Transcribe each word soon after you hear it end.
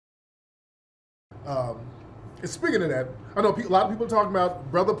And speaking of that, I know a lot of people are talking about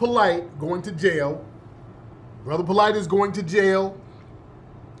Brother Polight going to jail. Brother Polight is going to jail.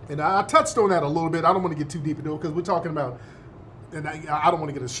 And I touched on that a little bit. I don't want to get too deep into it because we're talking about, and I don't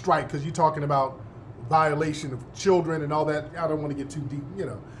want to get a strike because you're talking about violation of children and all that. I don't want to get too deep, you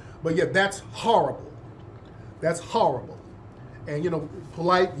know. But yeah, that's horrible. That's horrible. And, you know,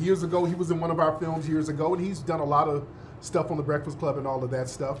 Polight, years ago, he was in one of our films years ago, and he's done a lot of stuff on The Breakfast Club and all of that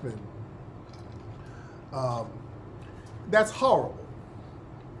stuff. And that's horrible.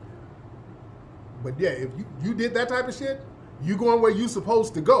 But yeah, if you did that type of shit, you going where you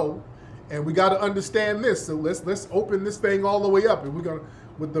supposed to go, and we got to understand this. So let's open this thing all the way up, and we're gonna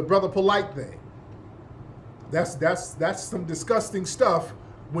with the Brother Polight thing. That's some disgusting stuff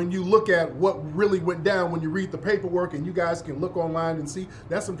when you look at what really went down when you read the paperwork, and you guys can look online and see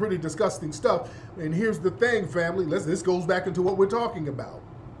that's some pretty disgusting stuff. And here's the thing, family. This goes back into what we're talking about.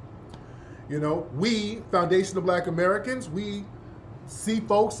 You know, we, Foundation of Black Americans, we see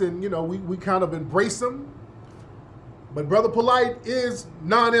folks and, you know, we kind of embrace them. But Brother Polight is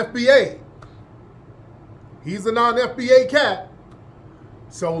non-FBA. He's a non-FBA cat.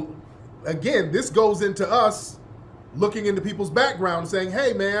 So, again, this goes into us looking into people's background and saying,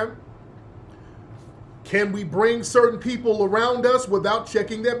 hey, man, can we bring certain people around us without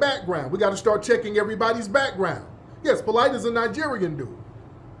checking their background? We got to start checking everybody's background. Yes, Polight is a Nigerian dude.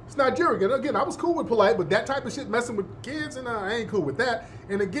 It's Nigerian. Again, I was cool with Polight, but that type of shit messing with kids, and I ain't cool with that.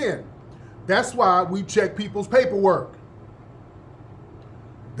 And again, that's why we check people's paperwork.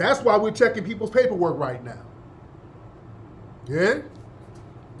 That's why we're checking people's paperwork right now. Yeah?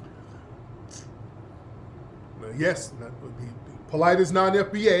 Yes, Polight is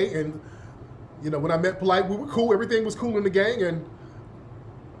non-FBA, and, you know, when I met Polight, we were cool. Everything was cool in the gang, and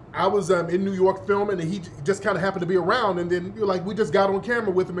I was in New York filming, and he just kind of happened to be around, and then like we just got on camera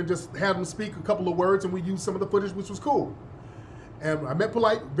with him and just had him speak a couple of words, and we used some of the footage, which was cool. And I met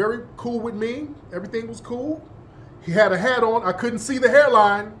Polight, very cool with me. Everything was cool. He had a hat on. I couldn't see the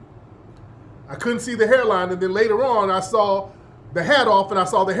hairline. I couldn't see the hairline, and then later on, I saw the hat off, and I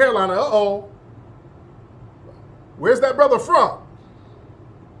saw the hairline. Uh-oh. Where's that brother from?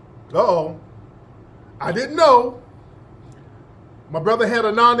 Uh-oh. I didn't know. My brother had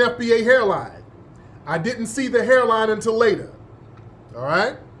a non-FBA hairline. I didn't see the hairline until later. All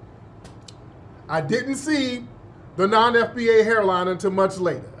right? I didn't see the non-FBA hairline until much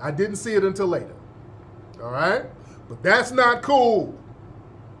later. I didn't see it until later. All right? But that's not cool.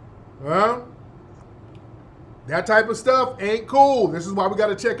 Huh? That type of stuff ain't cool. This is why we got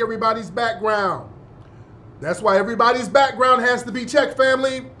to check everybody's background. That's why everybody's background has to be checked,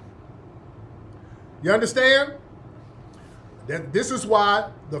 family. You understand? This is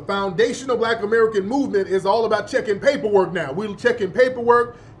why the Foundation of Black American Movement is all about checking paperwork now. We're checking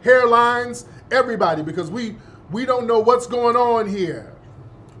paperwork, hairlines, everybody, because we don't know what's going on here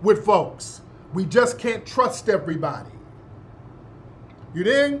with folks. We just can't trust everybody. You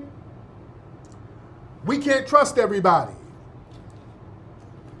dig? We can't trust everybody.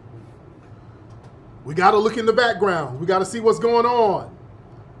 We got to look in the background. We got to see what's going on.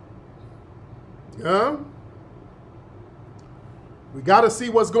 Yeah? We got to see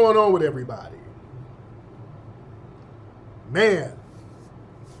what's going on with everybody. Man.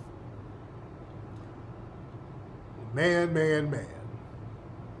 Man, man, man.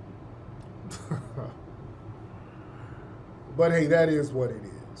 But hey, that is what it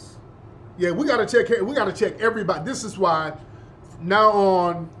is. Yeah, we got to check everybody. This is why now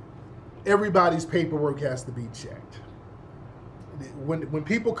on everybody's paperwork has to be checked. When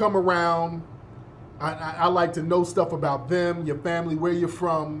people come around, I like to know stuff about them, your family, where you're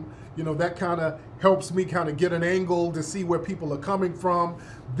from. You know, that kind of helps me kind of get an angle to see where people are coming from.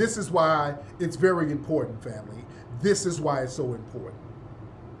 This is why it's very important, family. This is why it's so important.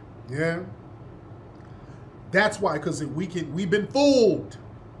 Yeah? That's why, because we've been fooled.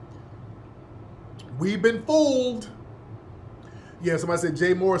 We've been fooled. Yeah, somebody said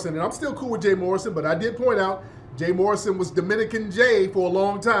Jay Morrison, and I'm still cool with Jay Morrison, but I did point out Jay Morrison was Dominican Jay for a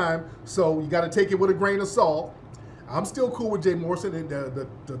long time, so you got to take it with a grain of salt. I'm still cool with Jay Morrison, and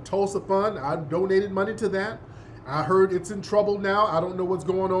the Tulsa Fund, I donated money to that. I heard it's in trouble now. I don't know what's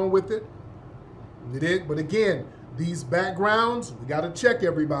going on with it. But again, these backgrounds, we got to check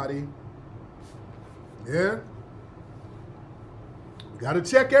everybody. Yeah? We got to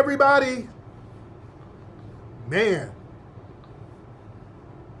check everybody. Man.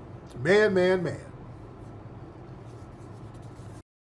 Man, man, man.